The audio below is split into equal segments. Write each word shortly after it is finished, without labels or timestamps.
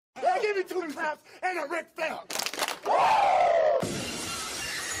Give me two claps and a Ric Flair.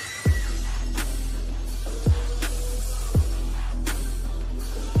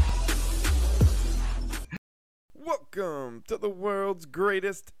 Welcome to the world's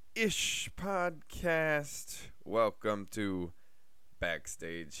greatest ish podcast. Welcome to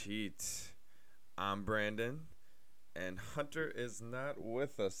Backstage Heat. I'm Brandon, and Hunter is not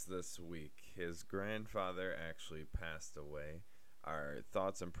with us this week. His grandfather actually passed away. Our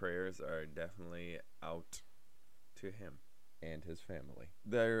thoughts and prayers are definitely out to him and his family.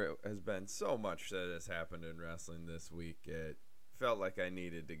 There has been so much that has happened in wrestling this week. It felt like I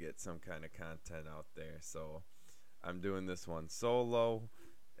needed to get some kind of content out there, so I'm doing this one solo,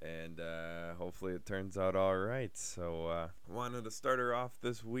 and hopefully it turns out all right. So wanted to start her off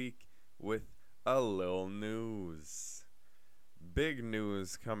this week with a little news. Big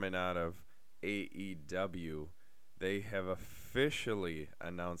news coming out of AEW. They have officially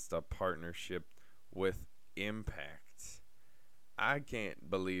announced a partnership with Impact. I can't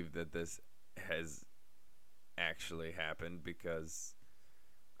believe that this has actually happened, because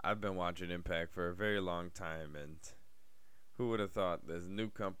I've been watching Impact for a very long time, and who would have thought this new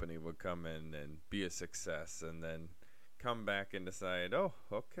company would come in and be a success and then come back and decide, oh,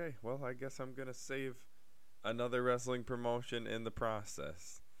 okay, well, I guess I'm going to save another wrestling promotion in the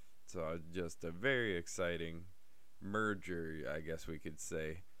process. So just a very exciting merger, I guess we could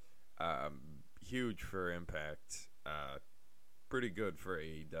say. Huge for Impact. Pretty good for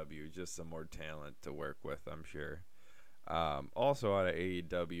AEW. Just some more talent to work with, I'm sure. Also out of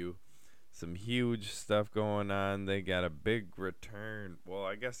AEW, some huge stuff going on. They got a big return. Well,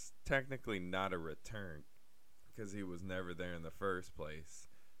 I guess technically not a return, because he was never there in the first place,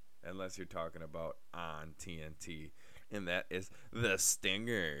 unless you're talking about on TNT. And that is the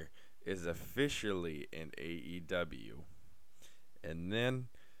Stinger is officially in AEW. And then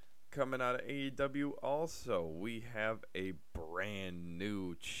coming out of AEW also, we have a brand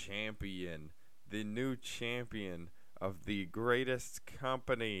new champion. The new champion of the greatest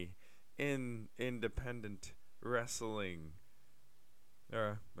company in independent wrestling.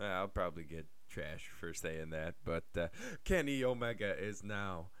 I'll probably get trash for saying that, but Kenny Omega is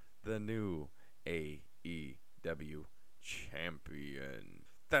now the new AEW champion.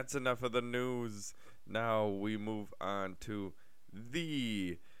 That's enough of the news. Now we move on to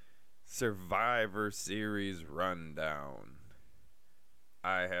the Survivor Series rundown.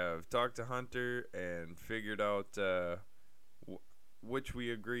 I have talked to Hunter and figured out which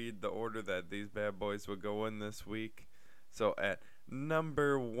we agreed the order that these bad boys would go in this week. So at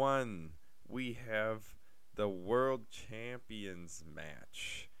number 1, we have the World Champions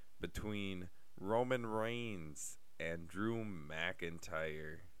match between Roman Reigns and Drew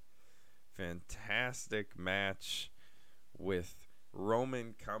McIntyre. Fantastic match with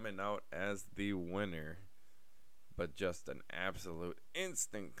Roman coming out as the winner, but just an absolute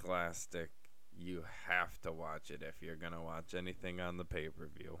instant classic. You have to watch it if you're going to watch anything on the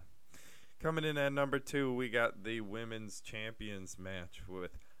pay-per-view. Coming in at number 2, we got the Women's Champions match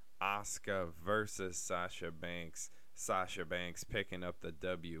with Asuka versus Sasha Banks. Sasha Banks picking up the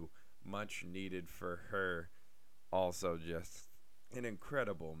W. Much needed for her. Also just an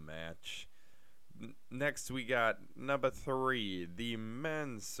incredible match. Next, we got number 3, the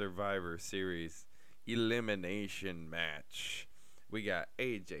Men's Survivor Series elimination match. We got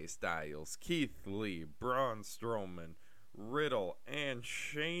AJ Styles, Keith Lee, Braun Strowman, Riddle, and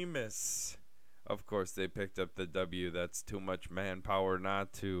Sheamus. Of course, they picked up the W. That's too much manpower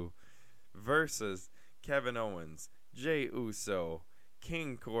not to. Versus Kevin Owens, Jey Uso,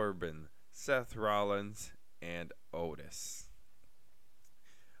 King Corbin, Seth Rollins, and Otis.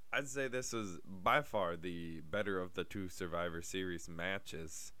 I'd say this was by far the better of the 2 Survivor Series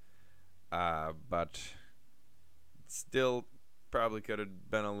matches. But still probably could have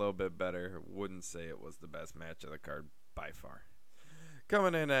been a little bit better. Wouldn't say it was the best match of the card by far.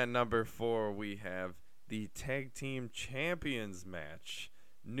 Coming in at number 4, we have the Tag Team Champions match.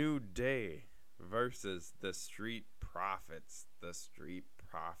 New Day versus the Street Profits. The Street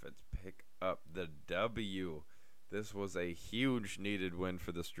Profits pick up the W. This was a huge needed win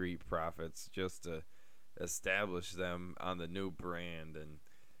for the Street Profits, just to establish them on the new brand and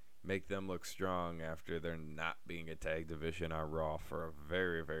make them look strong after they're not being a tag division on Raw for a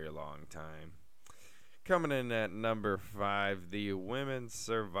very, very long time. Coming in at number 5, the Women's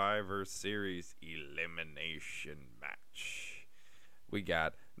Survivor Series elimination match. We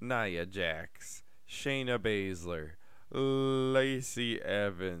got Nia Jax, Shayna Baszler, Lacey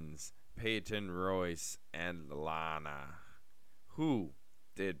Evans, Peyton Royce, and Lana, who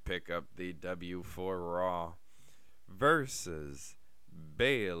did pick up the W for Raw, versus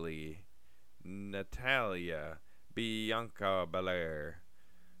Bayley, Natalia, Bianca Belair,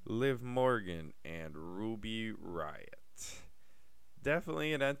 Liv Morgan, and Ruby Riott.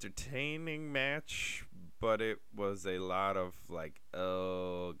 Definitely an entertaining match, but it was a lot of like,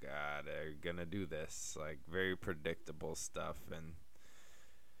 oh god, they're gonna do this, like very predictable stuff, and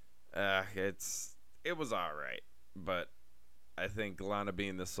it was all right, but I think Lana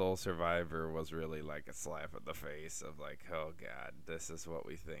being the sole survivor was really like a slap in the face of like, oh god, this is what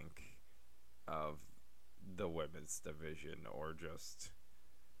we think of the women's division, or just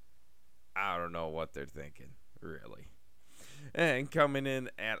I don't know what they're thinking, really. And coming in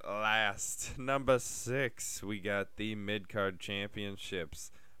at last, number 6, we got the mid-card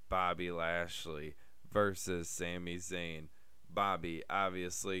championships. Bobby Lashley versus Sami Zayn. Bobby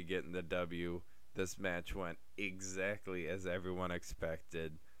obviously getting the W. This match went exactly as everyone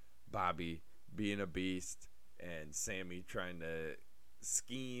expected. Bobby being a beast and Sami trying to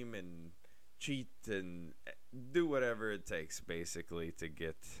scheme and cheat and do whatever it takes basically to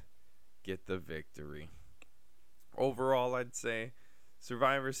get the victory. Overall, I'd say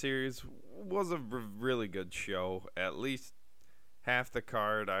Survivor Series was a really good show. At least half the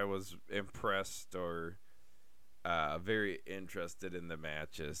card I was impressed or very interested in the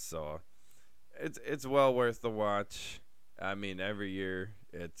matches, so it's well worth the watch. I mean, every year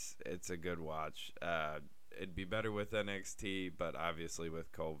it's a good watch. It'd be better with NXT, but obviously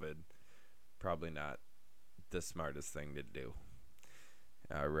with COVID, probably not the smartest thing to do.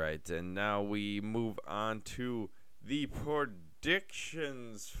 All right, and now we move on to the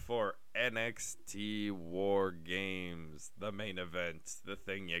predictions for NXT War Games, the main event, the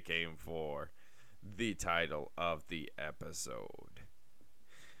thing you came for, the title of the episode.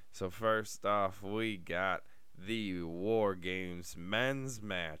 So first off, we got the War Games men's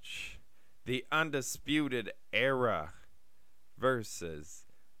match, the Undisputed Era versus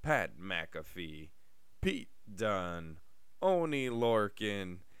Pat McAfee, Pete Dunne, Oney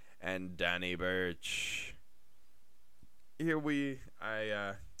Lorcan, and Danny Burch. Here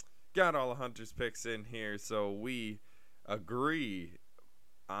I got all of Hunter's picks in here, so we agree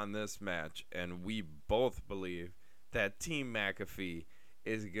on this match, and we both believe that Team McAfee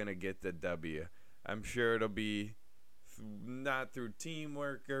is going to get the W. I'm sure it'll be not through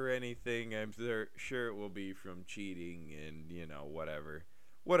teamwork or anything. I'm sure it will be from cheating and,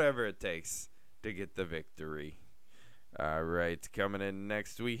 whatever it takes to get the victory. All right, coming in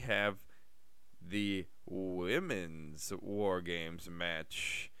next, we have the women's War Games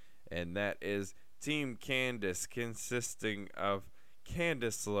match, and that is Team Candice, consisting of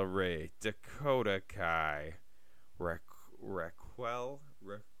Candice LeRae, Dakota Kai,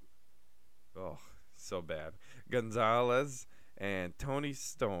 so bad, Gonzalez, and Tony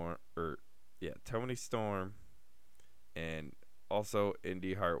Storm, and also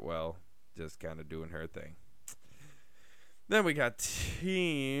Indy Hartwell, just kind of doing her thing. Then we got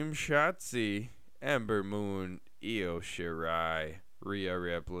Team Shotzi, Ember Moon, Io Shirai, Rhea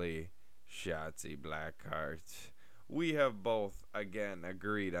Ripley, Shotzi Blackheart. We have both, again,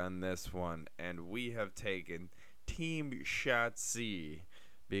 agreed on this one, and we have taken Team Shotzi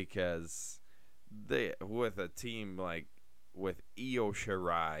because with a team like with Io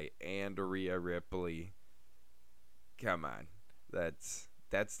Shirai and Rhea Ripley, come on, that's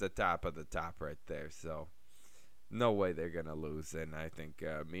the top of the top right there, so no way they're going to lose, and I think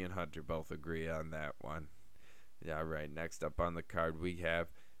me and Hunter both agree on that one. Yeah, right. Next up on the card, we have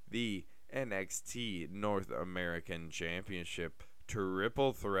the NXT North American Championship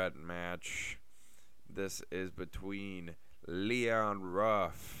triple threat match. This is between Leon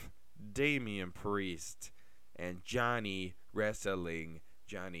Ruff, Damian Priest, and Johnny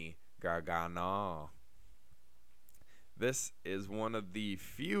Gargano. This is one of the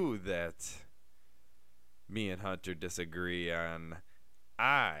few that me and Hunter disagree on.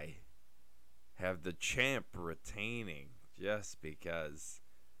 I have the champ retaining just because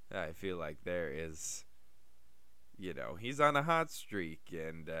I feel like there is, he's on a hot streak,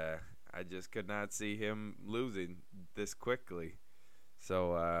 and I just could not see him losing this quickly.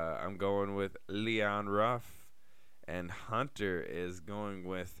 So I'm going with Leon Ruff, and Hunter is going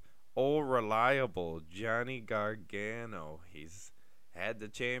with old reliable Johnny Gargano. He's had the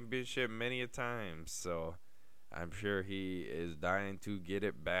championship many a time, so I'm sure he is dying to get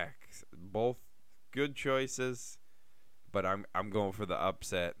it back. Both good choices, but I'm going for the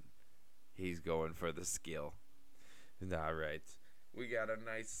upset. He's going for the skill. All right, we got a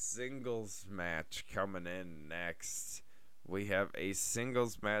nice singles match coming in next. We have a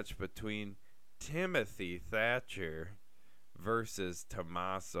singles match between Timothy Thatcher versus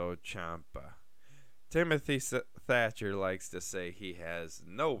Tommaso Ciampa. Timothy Thatcher likes to say he has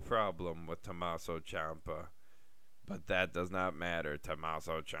no problem with Tommaso Ciampa, but that does not matter.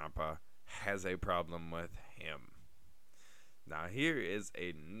 Tommaso Ciampa has a problem with him. Now here is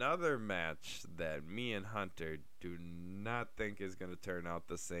another match that me and Hunter do not think is going to turn out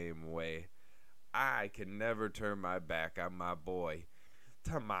the same way. I can never turn my back on my boy,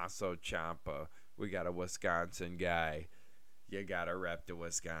 Tommaso Ciampa. We got a Wisconsin guy. You got to rep the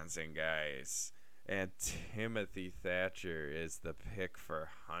Wisconsin guys. And Timothy Thatcher is the pick for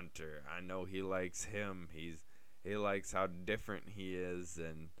Hunter. I know he likes him. He likes how different he is,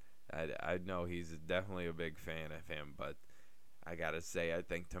 and I know he's definitely a big fan of him, but I got to say, I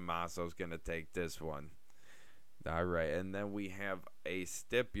think Tommaso's going to take this one. All right, and then we have a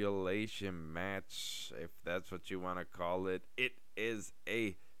stipulation match, if that's what you want to call it. It is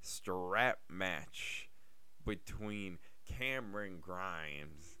a strap match between Cameron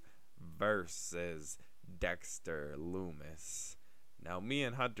Grimes versus Dexter Lumis. Now, me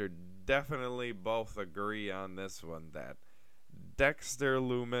and Hunter definitely both agree on this one that Dexter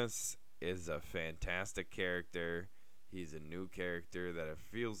Lumis is a fantastic character. He's a new character that it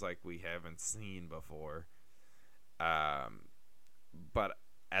feels like we haven't seen before. But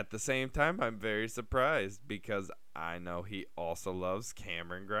at the same time, I'm very surprised because I know he also loves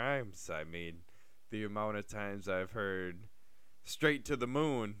Cameron Grimes. I mean, the amount of times I've heard "Straight to the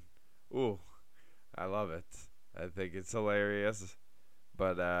Moon," ooh, I love it. I think it's hilarious.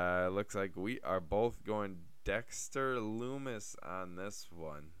 But it looks like we are both going Dexter Lumis on this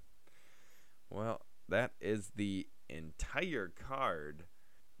one. Well, that is the entire card.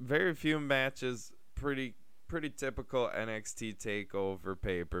 Very few matches, pretty typical NXT TakeOver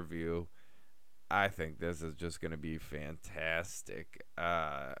pay-per-view. I think this is just going to be fantastic.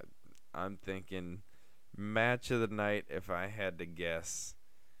 I'm thinking match of the night, if I had to guess,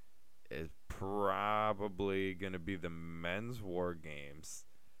 is probably going to be the men's War Games,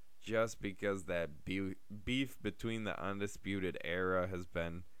 just because that beef between the Undisputed Era has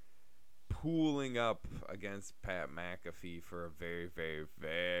been pooling up against Pat McAfee for a very, very,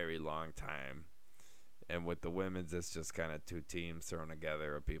 very long time. And with the women's, it's just kind of two teams thrown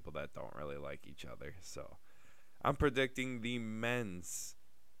together of people that don't really like each other. So I'm predicting the men's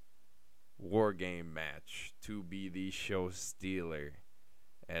War Game match to be the show stealer.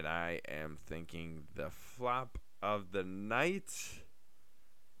 And I am thinking the flop of the night.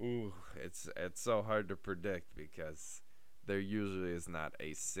 Ooh, it's so hard to predict because there usually is not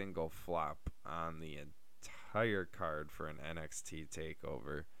a single flop on the entire card for an NXT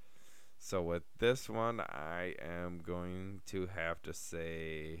TakeOver. So with this one, I am going to have to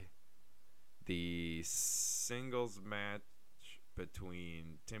say the singles match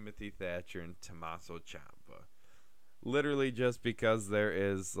between Timothy Thatcher and Tommaso Ciampa. Literally just because there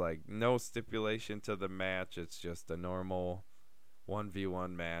is like no stipulation to the match. It's just a normal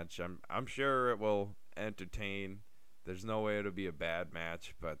 1v1 match. I'm sure it will entertain. There's no way it'll be a bad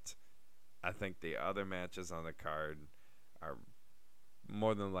match, but I think the other matches on the card are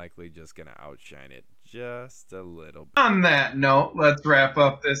more than likely just going to outshine it just a little bit. On that note, let's wrap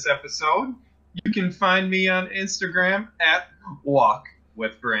up this episode. You can find me on Instagram at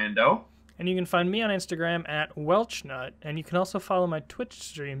WalkWithBrando. And you can find me on Instagram at Welchnut. And you can also follow my Twitch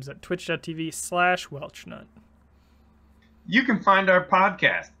streams at twitch.tv/Welchnut. You can find our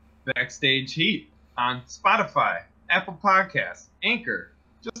podcast, Backstage Heat, on Spotify, Apple Podcasts, Anchor,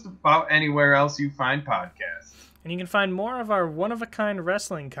 just about anywhere else you find podcasts. And you can find more of our one-of-a-kind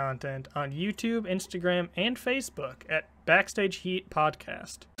wrestling content on YouTube, Instagram, and Facebook at Backstage Heat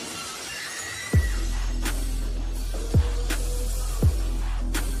Podcast.